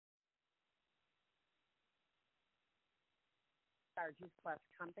our Juice Plus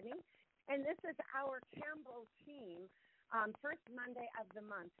company. And this is our Campbell team, first Monday of the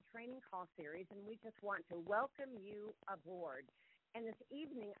month training call series, and we just want to welcome you aboard. And this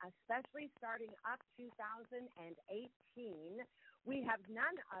evening, especially starting up 2018, we have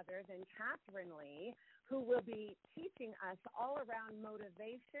none other than Kathrine Lee, who will be teaching us all around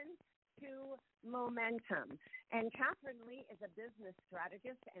motivation to momentum. And Kathrine Lee is a business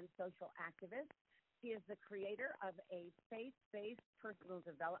strategist and social activist. She is the creator of a faith-based personal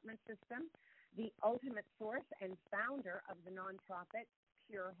development system, the ultimate source and founder of the nonprofit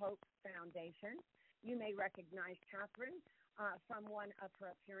Pure Hope Foundation. You may recognize Kathrine from one of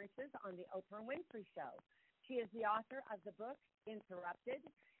her appearances on the Oprah Winfrey Show. She is the author of the book Interrupted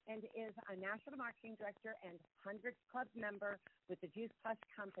and is a national marketing director and 100 Club member with the Juice Plus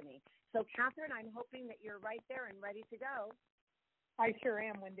company. So, Kathrine, I'm hoping that you're right there and ready to go. I sure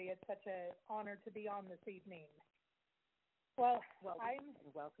am, Wendy. It's such an honor to be on this evening. Well, I'm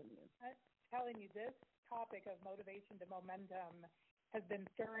welcome you. Telling you, this topic of motivation to momentum has been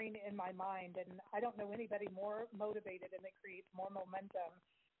stirring in my mind, and I don't know anybody more motivated and that creates more momentum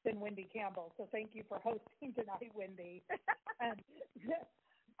than Wendy Campbell. So thank you for hosting tonight, Wendy.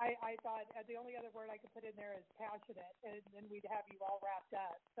 I thought the only other word I could put in there is passionate, and then we'd have you all wrapped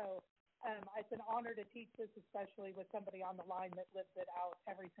up. So it's an honor to teach this, especially with somebody on the line that lives it out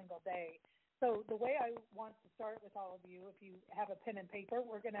every single day. So the way I want to start with all of you, if you have a pen and paper,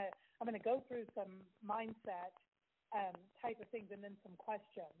 I'm gonna go through some mindset type of things and then some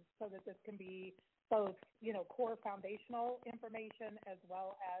questions, so that this can be both, core foundational information as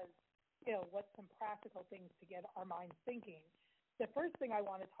well as, what's some practical things to get our minds thinking. The first thing I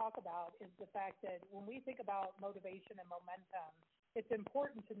want to talk about is the fact that when we think about motivation and momentum, it's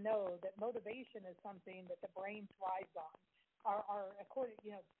important to know that motivation is something that the brain thrives on.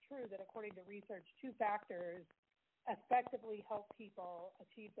 It's true that according to research, two factors effectively help people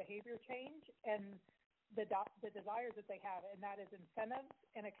achieve behavior change and the desires that they have, and that is incentives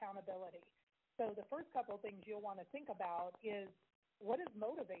and accountability. So the first couple of things you'll want to think about is, what is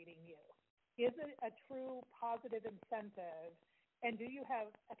motivating you? Is it a true positive incentive, and do you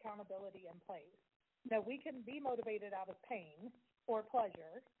have accountability in place? Now, we can be motivated out of pain or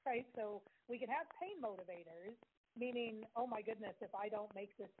pleasure, right? So we can have pain motivators, meaning, oh my goodness, if I don't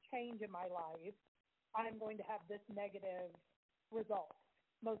make this change in my life, I'm going to have this negative result.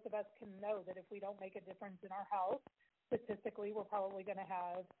 Most of us can know that if we don't make a difference in our health, statistically, we're probably going to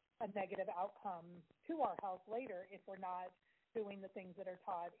have a negative outcome to our health later if we're not doing the things that are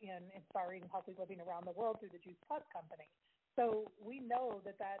taught in Inspiring Healthy Living Around the World through the Juice Plus company. So we know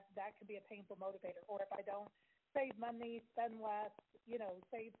that can be a painful motivator. Or if I don't save money, spend less,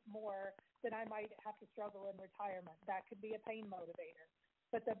 save more, then I might have to struggle in retirement. That could be a pain motivator.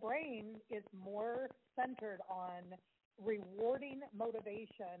 But the brain is more centered on rewarding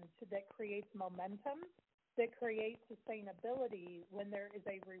motivation that creates momentum, that creates sustainability when there is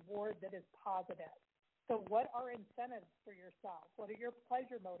a reward that is positive. So what are incentives for yourself? What are your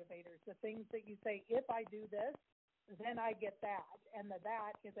pleasure motivators? The things that you say, if I do this, then I get that. And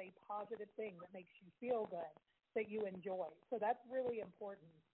that is a positive thing that makes you feel good, that you enjoy. So that's really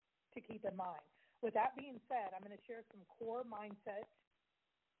important to keep in mind. With that being said, I'm going to share some core mindset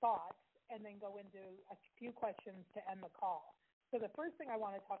thoughts and then go into a few questions to end the call. So the first thing I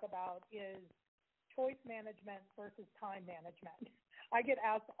want to talk about is choice management versus time management. I get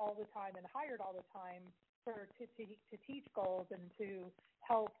asked all the time and hired all the time to teach goals and to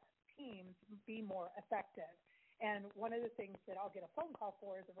help teams be more effective. And one of the things that I'll get a phone call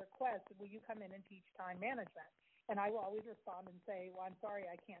for is a request, will you come in and teach time management? And I will always respond and say, well, I'm sorry,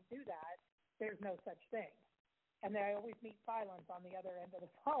 I can't do that. There's no such thing. And then I always meet silence on the other end of the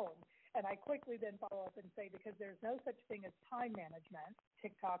phone. And I quickly then follow up and say, because there's no such thing as time management,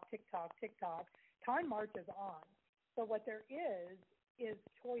 tick-tock, tick-tock, tick-tock, time marches on. So what there is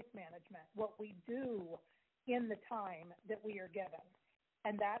choice management, what we do in the time that we are given.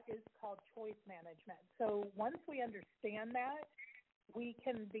 And that is called choice management. So once we understand that, we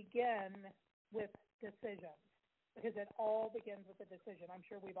can begin with decisions, because it all begins with a decision. I'm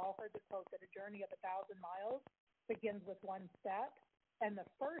sure we've all heard the quote that a journey of 1,000 miles begins with one step. And the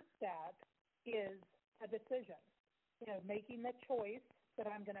first step is a decision, making the choice that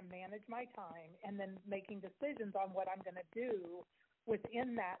I'm going to manage my time and then making decisions on what I'm going to do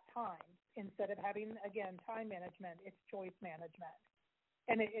within that time. Instead of having, again, time management, it's choice management.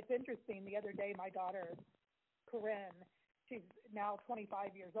 And it's interesting, the other day my daughter, Corinne, she's now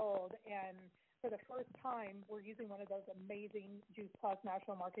 25 years old, and for the first time we're using one of those amazing Juice Plus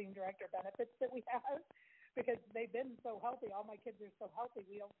National Marketing Director benefits that we have, because they've been so healthy. All my kids are so healthy,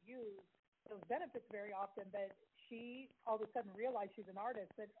 we don't use those benefits very often, but she all of a sudden realized she's an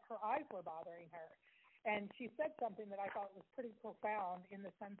artist, that her eyes were bothering her. And she said something that I thought was pretty profound in the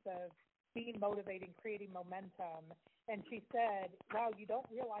sense of being motivating, creating momentum. And she said, wow, you don't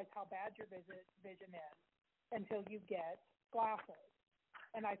realize how bad your vision is until you get glasses.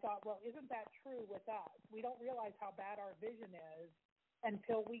 And I thought, well, isn't that true with us? We don't realize how bad our vision is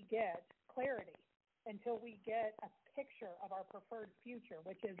until we get clarity, until we get a picture of our preferred future,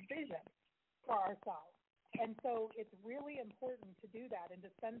 which is vision for ourselves. And so it's really important to do that and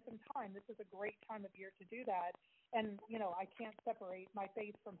to spend some time. This is a great time of year to do that. And, you know, I can't separate my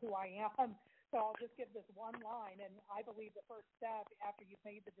face from who I am. So I'll just give this one line. And I believe the first step after you've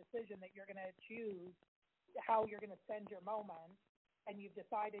made the decision that you're going to choose how you're going to spend your moment and you've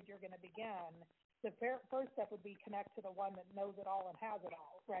decided you're going to begin, the first step would be connect to the one that knows it all and has it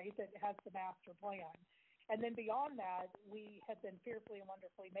all, right, that has the master plan. And then beyond that, we have been fearfully and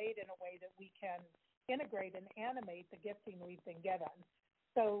wonderfully made in a way that we can integrate and animate the gifting we've been given.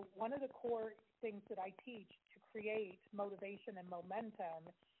 So one of the core things that I teach to create motivation and momentum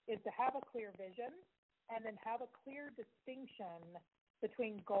is to have a clear vision and then have a clear distinction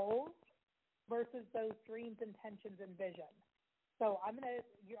between goals versus those dreams, intentions, and vision. So I'm going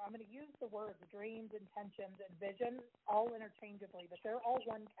to use the words dreams, intentions, and vision all interchangeably, but they're all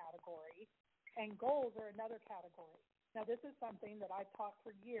one category, and goals are another category. Now, this is something that I've taught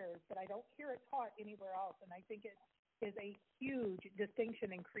for years, but I don't hear it taught anywhere else, and I think it is a huge distinction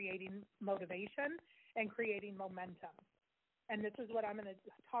in creating motivation and creating momentum. And this is what I'm going to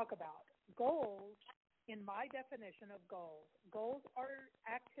talk about. Goals, in my definition of goals are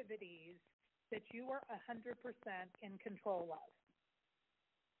activities that you are 100% in control of.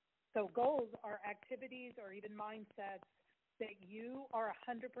 So goals are activities or even mindsets that you are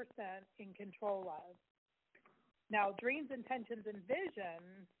 100% in control of. Now, dreams, intentions, and vision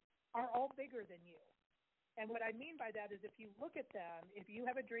are all bigger than you. And what I mean by that is if you look at them, if you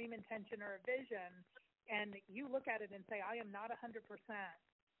have a dream, intention, or a vision, and you look at it and say, I am not 100%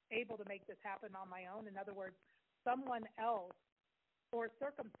 able to make this happen on my own. In other words, someone else or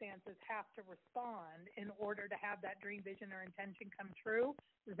circumstances have to respond in order to have that dream, vision, or intention come true.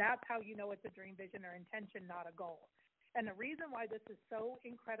 That's how you know it's a dream, vision, or intention, not a goal. And the reason why this is so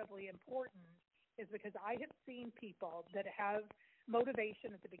incredibly important is because I have seen people that have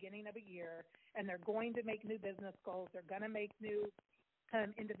motivation at the beginning of a year, and they're going to make new business goals. They're going to make new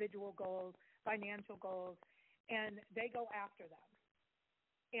individual goals, financial goals, and they go after them.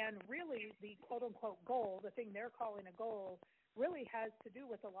 And really, the quote-unquote goal, the thing they're calling a goal, really has to do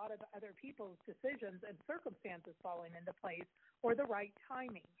with a lot of other people's decisions and circumstances falling into place or the right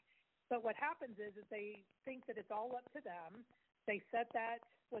timing. But what happens is they think that it's all up to them. They set that,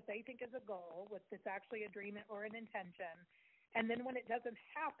 what they think is a goal, what it's actually a dream or an intention. And then when it doesn't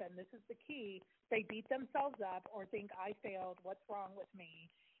happen, this is the key, they beat themselves up or think, I failed, what's wrong with me?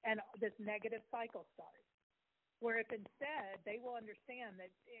 And this negative cycle starts. Where if instead they will understand that,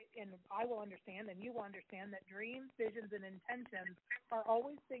 and I will understand, and you will understand that dreams, visions, and intentions are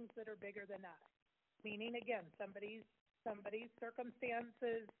always things that are bigger than us. Meaning, again, somebody's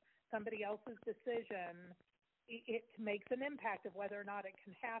circumstances, somebody else's decision, it makes an impact of whether or not it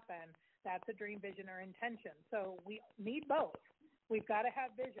can happen. That's a dream, vision, or intention. So we need both. We've got to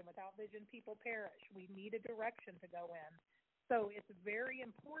have vision. Without vision, people perish. We need a direction to go in. So it's very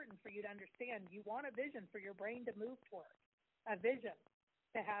important for you to understand you want a vision for your brain to move toward, a vision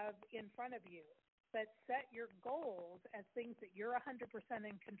to have in front of you. But set your goals as things that you're 100%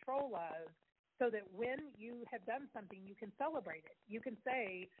 in control of so that when you have done something, you can celebrate it. You can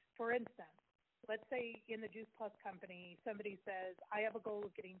say, for instance, let's say in the Juice Plus company, somebody says, I have a goal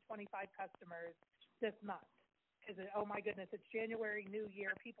of getting 25 customers this month. Because, oh my goodness, it's January, New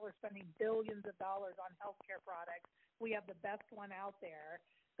Year. People are spending billions of dollars on healthcare products. We have the best one out there.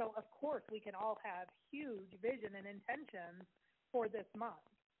 So, of course, we can all have huge vision and intentions for this month.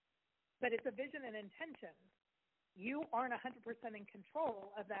 But it's a vision and intention. You aren't 100% in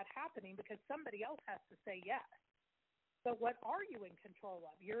control of that happening because somebody else has to say yes. But what are you in control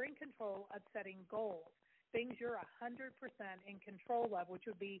of? You're in control of setting goals, things you're 100% in control of, which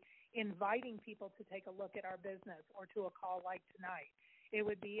would be inviting people to take a look at our business or to a call like tonight. It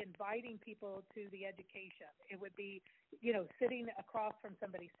would be inviting people to the education. It would be, sitting across from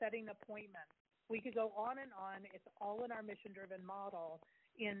somebody, setting appointments. We could go on and on. It's all in our mission-driven model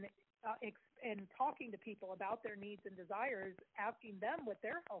in talking to people about their needs and desires, asking them what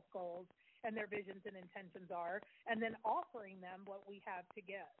their health goals and their visions and intentions are, and then offering them what we have to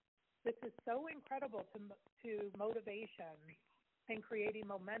give. This is so incredible to motivation and creating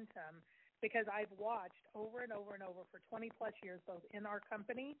momentum because I've watched over and over and over for 20 plus years, both in our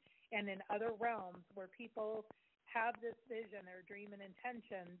company and in other realms, where people have this vision or dream and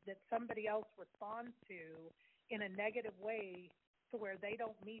intention that somebody else responds to in a negative way, to where they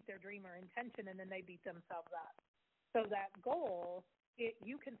don't meet their dream or intention, and then they beat themselves up. So that goal,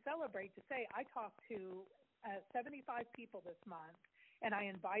 you can celebrate to say, I talked to 75 people this month, and I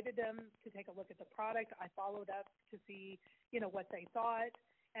invited them to take a look at the product. I followed up to see, what they thought.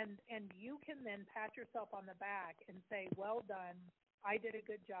 And you can then pat yourself on the back and say, well done, I did a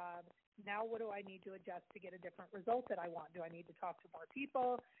good job. Now what do I need to adjust to get a different result that I want? Do I need to talk to more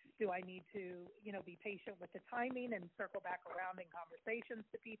people? Do I need to, be patient with the timing and circle back around in conversations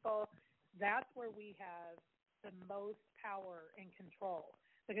to people? That's where we have the most power and control,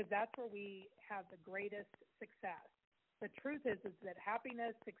 because that's where we have the greatest success. The truth is that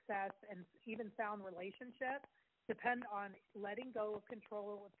happiness, success, and even sound relationships depend on letting go of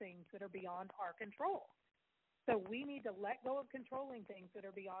control of things that are beyond our control. So we need to let go of controlling things that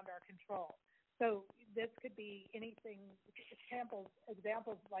are beyond our control. So this could be anything, examples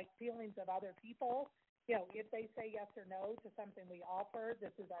like feelings of other people. If they say yes or no to something we offer,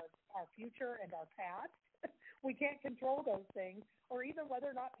 this is our future and our past. We can't control those things, or even whether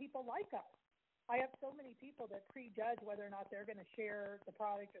or not people like us. I have so many people that prejudge whether or not they're going to share the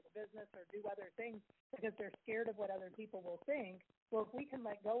product or the business or do other things because they're scared of what other people will think. Well, if we can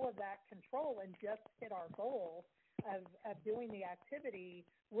let go of that control and just hit our goal of doing the activity,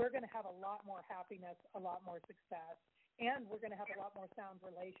 we're going to have a lot more happiness, a lot more success, and we're going to have a lot more sound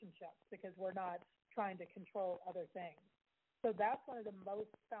relationships because we're not trying to control other things. So that's one of the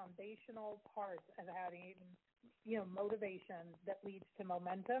most foundational parts of having, motivation that leads to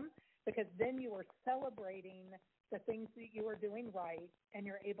momentum, because then you are celebrating the things that you are doing right, and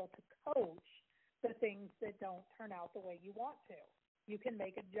you're able to coach the things that don't turn out the way you want to. You can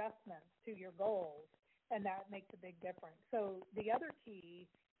make adjustments to your goals, and that makes a big difference. So the other key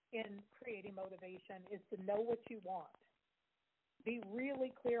in creating motivation is to know what you want. Be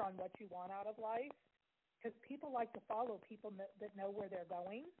really clear on what you want out of life, because people like to follow people that know where they're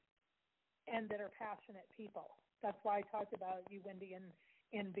going and that are passionate people. That's why I talked about you, Wendy,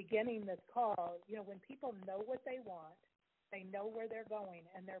 in beginning this call. When people know what they want, they know where they're going,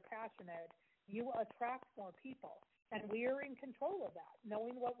 and they're passionate, you attract more people. And we are in control of that,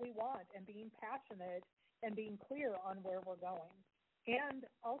 knowing what we want and being passionate and being clear on where we're going. And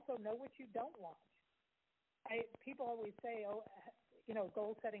also know what you don't want. People always say,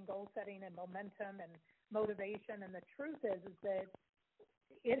 goal setting and momentum and motivation. And the truth is that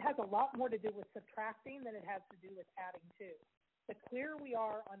it has a lot more to do with subtracting than it has to do with adding to. The clearer we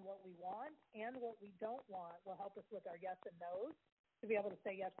are on what we want and what we don't want will help us with our yes and no's, to be able to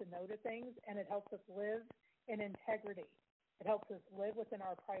say yes and no to things, and it helps us live in integrity. It helps us live within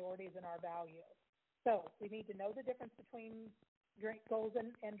our priorities and our values. So we need to know the difference between goals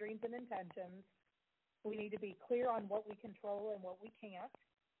and dreams and intentions. We need to be clear on what we control and what we can't.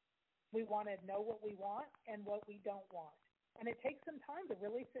 We want to know what we want and what we don't want. And it takes some time to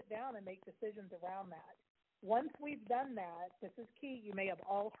really sit down and make decisions around that. Once we've done that, this is key. You may have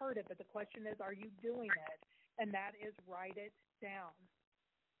all heard it, but the question is, are you doing it? And that is, write it down.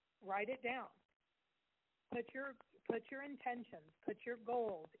 Write it down. Put your intentions, put your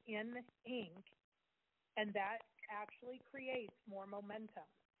goals in ink, and that actually creates more momentum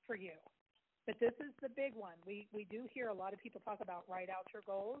for you. But this is the big one. We do hear a lot of people talk about write out your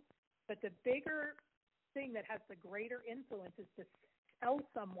goals, but the bigger thing that has the greater influence is to tell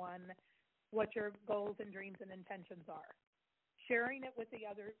someone what your goals and dreams and intentions are. Sharing it with the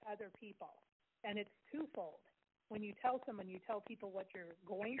other people. And it's twofold. When you tell someone, you tell people what you're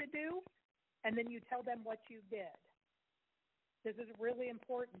going to do, and then you tell them what you did. This is really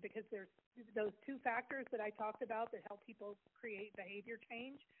important because there's those two factors that I talked about that help people create behavior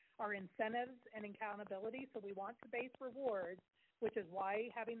change are incentives and accountability. So we want to base rewards, which is why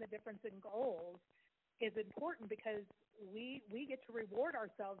having the difference in goals is important, because we get to reward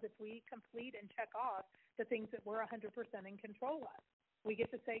ourselves if we complete and check off the things that we're 100% in control of. We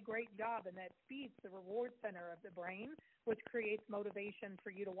get to say great job, and that feeds the reward center of the brain, which creates motivation for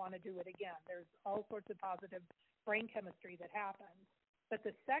you to want to do it again. There's all sorts of positive brain chemistry that happens. But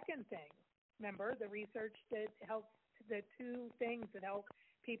the second thing, remember, the research that helps, the two things that help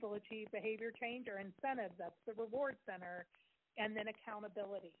people achieve behavior change are incentives, that's the reward center, and then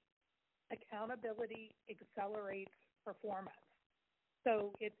accountability. Accountability accelerates performance.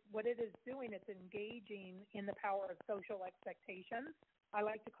 So it's what it is doing, it's engaging in the power of social expectations. I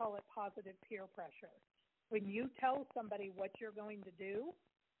like to call it positive peer pressure. When you tell somebody what you're going to do,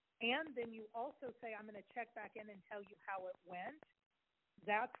 and then you also say, I'm going to check back in and tell you how it went,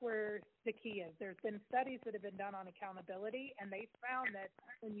 That's where the key is. There's been studies that have been done on accountability, and they found that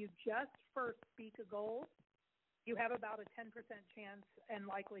when you just first speak a goal, you have about a 10% chance and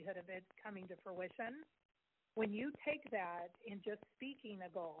likelihood of it coming to fruition. When you take that in just speaking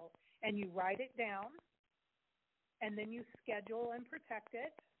a goal and you write it down, and then you schedule and protect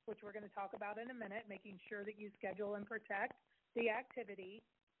it, which we're going to talk about in a minute, making sure that you schedule and protect the activity,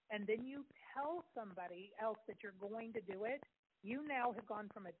 and then you tell somebody else that you're going to do it, you now have gone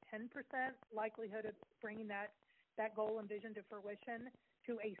from a 10% likelihood of bringing that goal and vision to fruition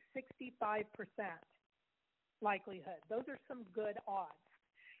to a 65% likelihood. Those are some good odds.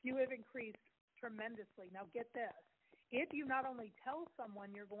 You have increased tremendously. Now get this. If you not only tell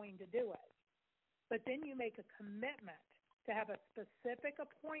someone you're going to do it, but then you make a commitment to have a specific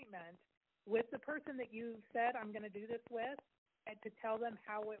appointment with the person that you said I'm going to do this with and to tell them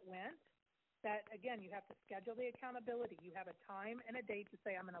how it went, that, again, you have to schedule the accountability. You have a time and a date to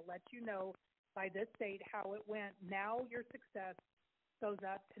say, I'm going to let you know by this date how it went. Now your success goes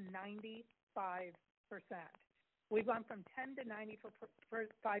up to 95%. We've gone from 10 to 95%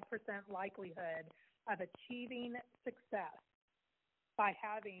 likelihood of achieving success by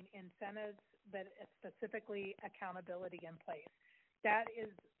having incentives that specifically accountability in place. That is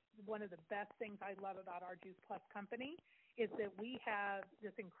one of the best things I love about our Juice Plus company is that we have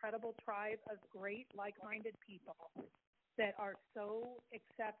this incredible tribe of great like-minded people that are so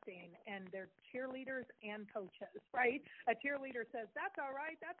accepting, and they're cheerleaders and coaches, right? A cheerleader says, that's all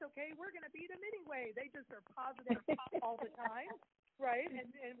right, that's okay, we're going to beat them anyway. They just are positive all the time, right?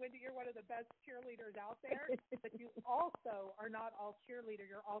 And Wendy, you're one of the best cheerleaders out there, but you also are not all cheerleader,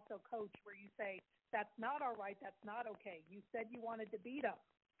 you're also coach, where you say, that's not all right, that's not okay. You said you wanted to beat them,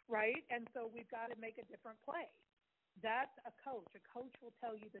 right? And so we've got to make a different play. That's a coach. A coach will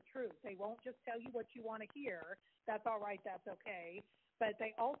tell you the truth. They won't just tell you what you want to hear. That's all right, that's okay. But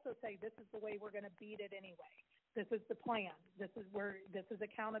they also say, this is the way we're going to beat it anyway. This is the plan. This is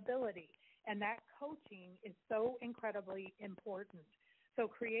accountability. And that coaching is so incredibly important.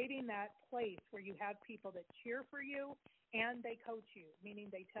 So creating that place where you have people that cheer for you and they coach you, meaning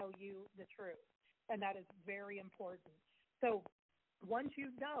they tell you the truth. And that is very important. So once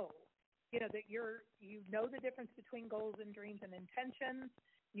you know that you know the difference between goals and dreams and intentions,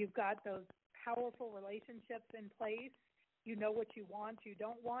 you've got those powerful relationships in place, you know what you want, you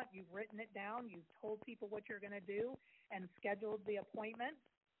don't want, you've written it down, you've told people what you're going to do and scheduled the appointment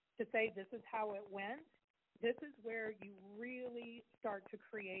to say this is how it went, this is where you really start to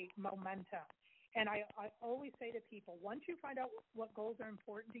create momentum. And I always say to people, once you find out what goals are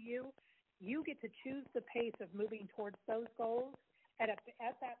important to you, you get to choose the pace of moving towards those goals at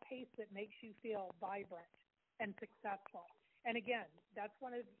that pace that makes you feel vibrant and successful. And again, that's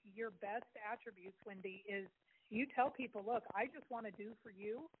one of your best attributes, Wendy, is you tell people, look, I just want to do for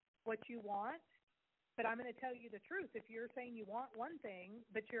you what you want, but I'm going to tell you the truth. If you're saying you want one thing,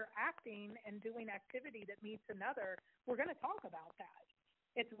 but you're acting and doing activity that meets another, we're going to talk about that.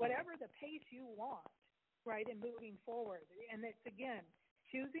 It's whatever the pace you want, right, and moving forward. And it's, again,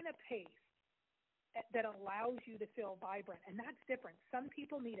 choosing a pace that allows you to feel vibrant. And that's different. Some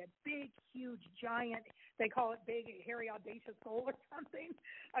people need a big, huge, giant, they call it big, hairy, audacious goal or something.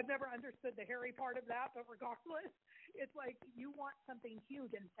 I've never understood the hairy part of that, but regardless, it's like you want something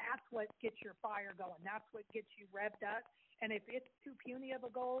huge, and that's what gets your fire going. That's what gets you revved up. And if it's too puny of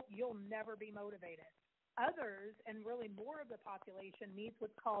a goal, you'll never be motivated. Others, and really more of the population, needs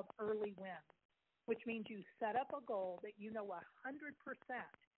what's called early wins, which means you set up a goal that you know 100%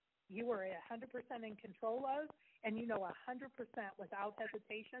 you are 100% in control of, and you know 100% without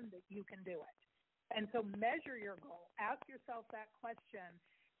hesitation that you can do it. And so measure your goal. Ask yourself that question,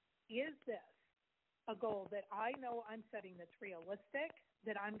 is this a goal that I know I'm setting that's realistic,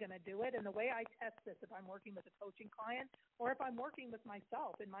 that I'm going to do it? And the way I test this, if I'm working with a coaching client or if I'm working with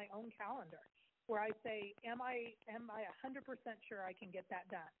myself in my own calendar, where I say, am I 100% sure I can get that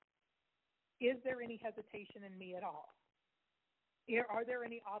done? Is there any hesitation in me at all? Are there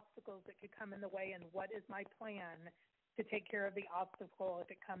any obstacles that could come in the way, and what is my plan to take care of the obstacle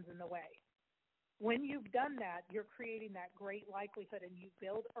if it comes in the way? When you've done that, you're creating that great likelihood, and you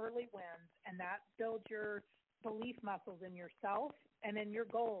build early wins, and that builds your belief muscles in yourself and in your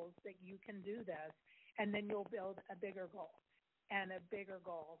goals that you can do this, and then you'll build a bigger goal and a bigger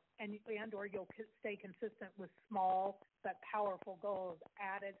goal, and or you'll stay consistent with small but powerful goals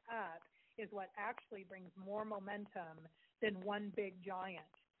added up is what actually brings more momentum than one big giant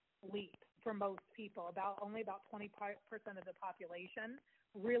leap for most people. Only about 20% of the population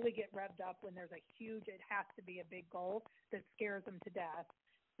really get revved up when there's a huge, it has to be a big goal that scares them to death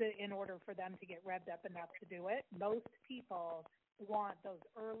in order for them to get revved up enough to do it. Most people want those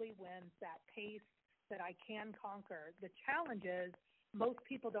early wins, that pace that I can conquer. The challenge is most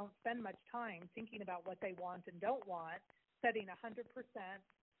people don't spend much time thinking about what they want and don't want, setting 100%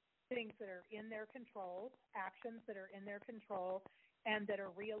 things that are in their control, actions that are in their control, and that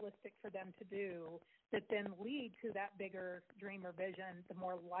are realistic for them to do, that then lead to that bigger dream or vision, the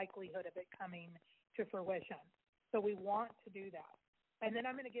more likelihood of it coming to fruition. So we want to do that. And then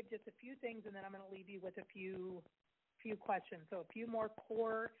I'm going to give just a few things, and then I'm going to leave you with a few questions. So a few more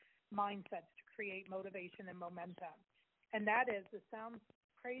core mindsets to create motivation and momentum. And that is, this sounds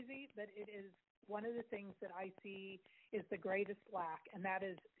crazy, but it is one of the things that I see is the greatest lack, and that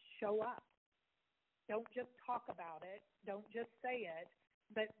is show up. Don't just talk about it. Don't just say it,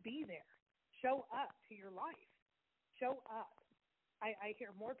 but be there. Show up to your life. Show up. I hear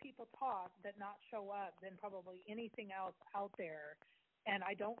more people talk but not show up than probably anything else out there. And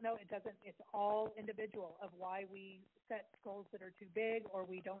I don't know, it's all individual of why we set goals that are too big, or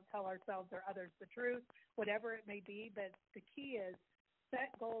we don't tell ourselves or others the truth, whatever it may be. But the key is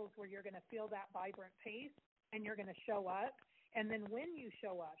set goals where you're going to feel that vibrant pace and you're going to show up. And then when you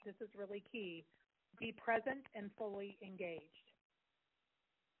show up, this is really key, be present and fully engaged.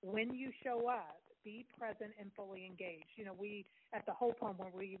 When you show up, be present and fully engaged. You know, we, at the Hope Home, where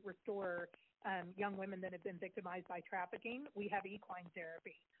we restore young women that have been victimized by trafficking, we have equine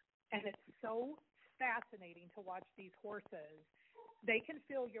therapy. And it's so fascinating to watch these horses. They can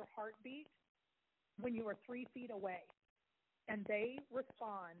feel your heartbeat when you are 3 feet away, and they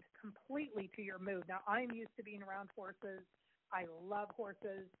respond completely to your mood. Now, I'm used to being around horses. I love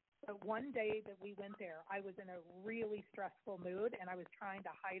horses. But one day that we went there, I was in a really stressful mood, and I was trying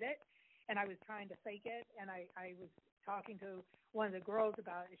to hide it, and I was trying to fake it, and I was talking to one of the girls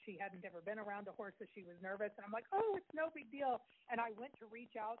about it. She hadn't ever been around a horse, so she was nervous, and I'm like, oh, it's no big deal. And I went to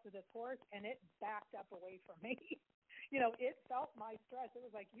reach out to this horse, and it backed up away from me. You know, it felt my stress. It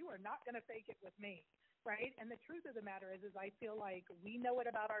was like, you are not going to fake it with me, right? And the truth of the matter is I feel like we know it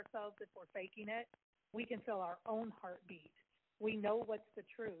about ourselves if we're faking it. We can feel our own heartbeat. We know what's the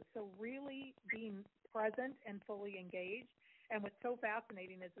truth. So really being present and fully engaged. And what's so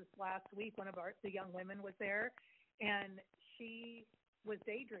fascinating is this last week, one of the young women was there, and she was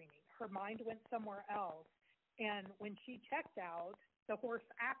daydreaming. Her mind went somewhere else. And when she checked out, the horse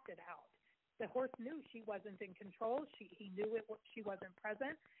acted out. The horse knew she wasn't in control. He knew she wasn't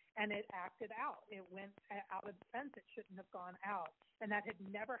present, and it acted out. It went out of the fence. It shouldn't have gone out. And that had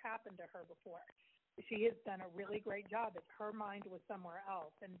never happened to her before. She has done a really great job. Her mind was somewhere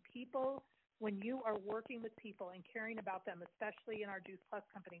else. And people, when you are working with people and caring about them, especially in our Juice Plus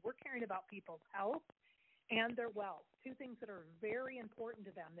company, we're caring about people's health and their wealth, two things that are very important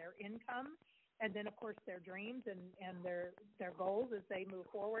to them, their income, and then, of course, their dreams and their goals as they move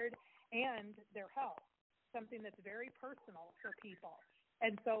forward, and their health, something that's very personal for people.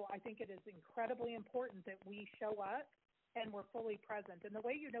 And so I think it is incredibly important that we show up and we're fully present. And the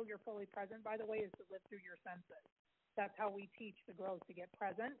way you know you're fully present, by the way, is to live through your senses. That's how we teach the girls to get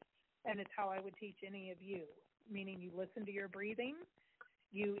present, and it's how I would teach any of you, meaning you listen to your breathing.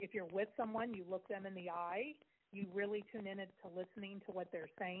 If you're with someone, you look them in the eye. You really tune in to listening to what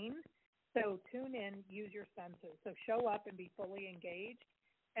they're saying. So tune in, use your senses. So show up and be fully engaged.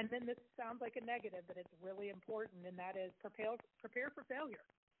 And then this sounds like a negative, but it's really important, and that is prepare for failure.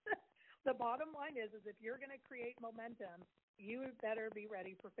 The bottom line is if you're going to create momentum, you better be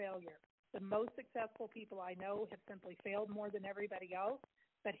ready for failure. The most successful people I know have simply failed more than everybody else.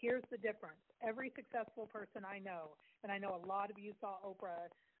 But here's the difference. Every successful person I know, and I know a lot of you saw Oprah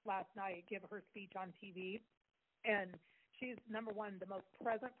last night give her speech on TV, and she's, number one, the most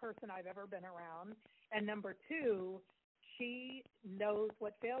present person I've ever been around, and number two, she knows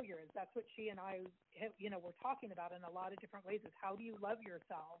what failure is. That's what she and I, we're talking about in a lot of different ways, is how do you love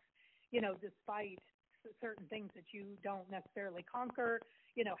yourself, despite certain things that you don't necessarily conquer.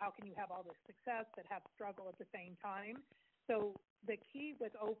 How can you have all this success but have struggle at the same time? So the key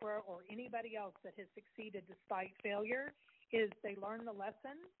with Oprah or anybody else that has succeeded despite failure is they learn the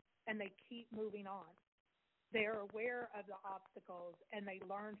lesson and they keep moving on. They're aware of the obstacles and they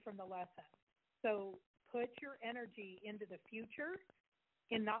learn from the lesson. So put your energy into the future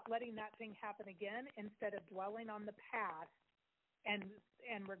in not letting that thing happen again instead of dwelling on the past and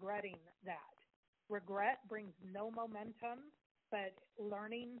regretting that. Regret brings no momentum, but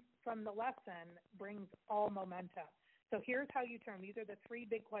learning from the lesson brings all momentum. So here's how you turn. These are the three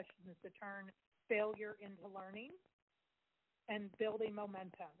big questions to turn failure into learning and building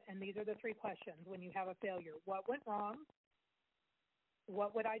momentum. And these are the three questions when you have a failure. What went wrong?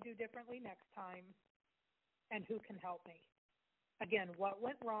 What would I do differently next time? And who can help me? Again, what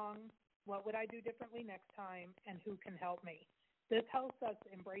went wrong? What would I do differently next time? And who can help me? This helps us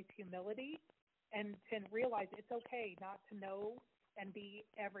embrace humility and to realize it's okay not to know and be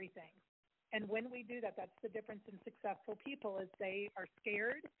everything. And when we do that, that's the difference in successful people is they are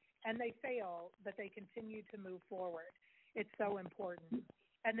scared and they fail, but they continue to move forward. It's so important.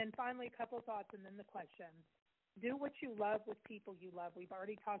 And then finally, a couple of thoughts and then the questions. Do what you love with people you love. We've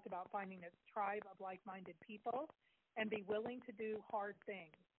already talked about finding a tribe of like-minded people and be willing to do hard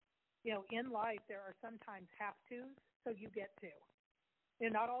things. You know, in life, there are sometimes have-tos, so you get to. You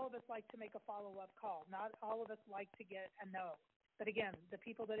know, not all of us like to make a follow-up call. Not all of us like to get a no. But again, the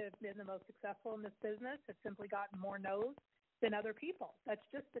people that have been the most successful in this business have simply gotten more no's than other people. That's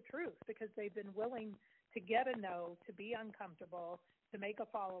just the truth because they've been willing to get a no, to be uncomfortable, to make a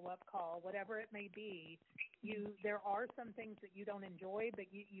follow-up call, whatever it may be. There are some things that you don't enjoy, but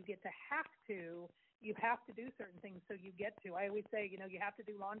you get to have to. You have to do certain things, so you get to. I always say, you know, you have to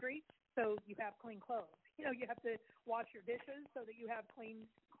do laundry, so you have clean clothes. You know, you have to wash your dishes so that you have clean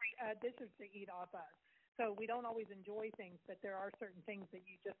dishes to eat off of. So we don't always enjoy things, but there are certain things that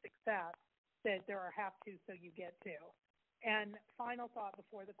you just accept that there are have to, so you get to. And final thought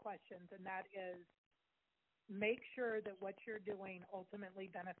before the questions, and that is make sure that what you're doing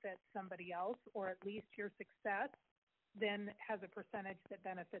ultimately benefits somebody else, or at least your success then has a percentage that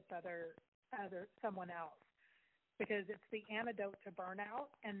benefits someone else. Because it's the antidote to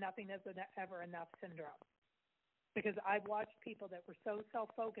burnout and nothing is ever enough syndrome. Because I've watched people that were so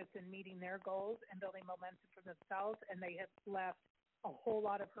self-focused in meeting their goals and building momentum for themselves, and they have left a whole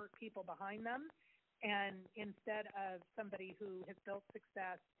lot of hurt people behind them. And instead of somebody who has built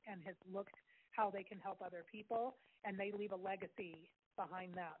success and has looked how they can help other people, and they leave a legacy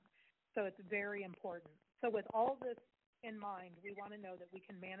behind them. So it's very important. So with all this in mind, we want to know that we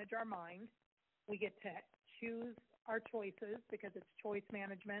can manage our mind. We get to choose our choices because it's choice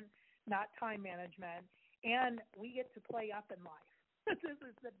management, not time management. And we get to play up in life. This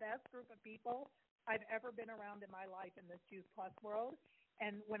is the best group of people I've ever been around in my life in this Juice Plus world.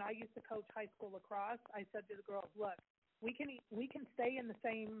 And when I used to coach high school lacrosse, I said to the girls, look, we can stay in the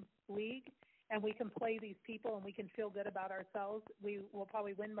same league and we can play these people and we can feel good about ourselves. We will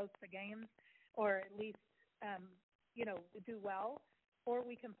probably win most of the games or at least, do well. Or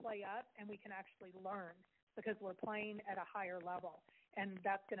we can play up and we can actually learn because we're playing at a higher level. And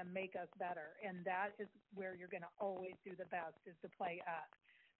that's going to make us better. And that is where you're going to always do the best, is to play up.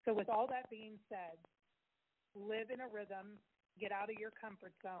 So with all that being said, live in a rhythm, get out of your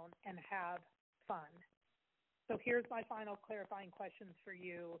comfort zone, and have fun. So here's my final clarifying questions for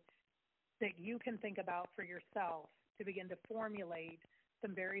you that you can think about for yourself to begin to formulate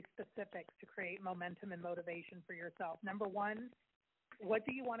some very specifics to create momentum and motivation for yourself. Number one, what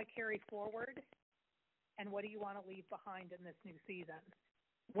do you want to carry forward? And what do you want to leave behind in this new season?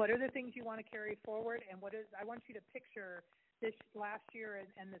 What are the things you want to carry forward? And I want you to picture this last year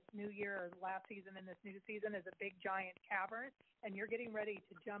and this new year, or last season and this new season, as a big giant cavern, and you're getting ready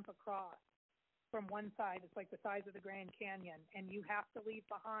to jump across from one side. It's like the size of the Grand Canyon, and you have to leave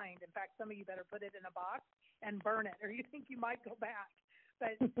behind. In fact, some of you better put it in a box and burn it, or you think you might go back.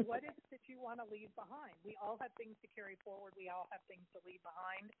 But what is it that you want to leave behind? We all have things to carry forward. We all have things to leave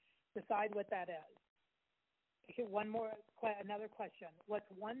behind. Decide what that is. Okay, another question. What's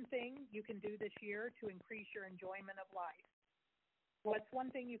one thing you can do this year to increase your enjoyment of life? What's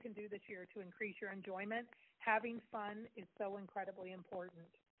one thing you can do this year to increase your enjoyment? Having fun is so incredibly important.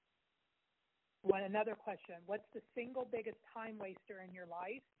 Another question. What's the single biggest time waster in your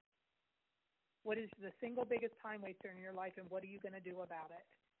life? What is the single biggest time waster in your life, and what are you going to do about it?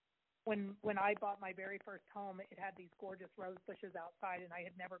 When I bought my very first home, it had these gorgeous rose bushes outside, and I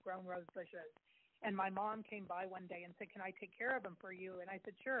had never grown rose bushes. And my mom came by one day and said, can I take care of them for you? And I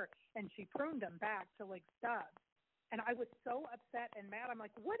said, sure. And she pruned them back to like stubs. And I was so upset and mad. I'm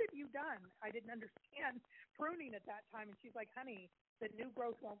like, what have you done? I didn't understand pruning at that time. And she's like, honey, the new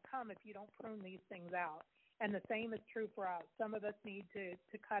growth won't come if you don't prune these things out. And the same is true for us. Some of us need to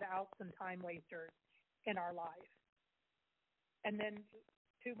cut out some time wasters in our life. And then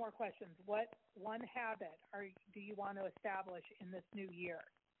two more questions. What one habit do you want to establish in this new year?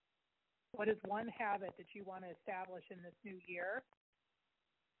 What is one habit that you want to establish in this new year?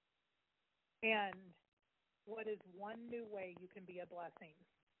 And what is one new way you can be a blessing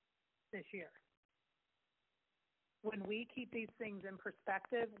this year? When we keep these things in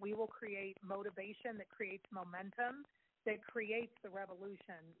perspective, we will create motivation that creates momentum, that creates the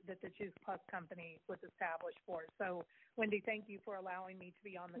revolution that the Juice Plus company was established for. So, Wendy, thank you for allowing me to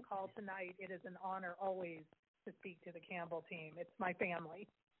be on the call tonight. It is an honor always to speak to the Campbell team. It's my family.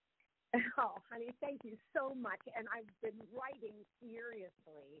 Oh, honey, thank you so much. And I've been writing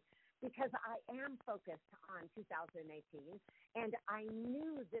furiously because I am focused on 2018, and I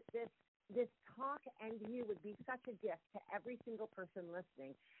knew that this talk and you would be such a gift to every single person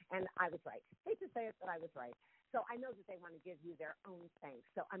listening, and I was right. Hate to say it, but I was right. So I know that they want to give you their own thanks.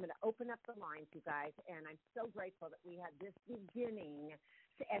 So I'm going to open up the lines, you guys, and I'm so grateful that we had this beginning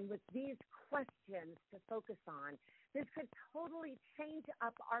and with these questions to focus on. This could totally change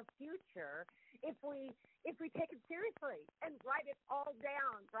up our future if we take it seriously and write it all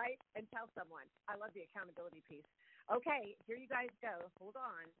down, right? And tell someone. I love the accountability piece. Okay, here you guys go. Hold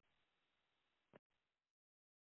on.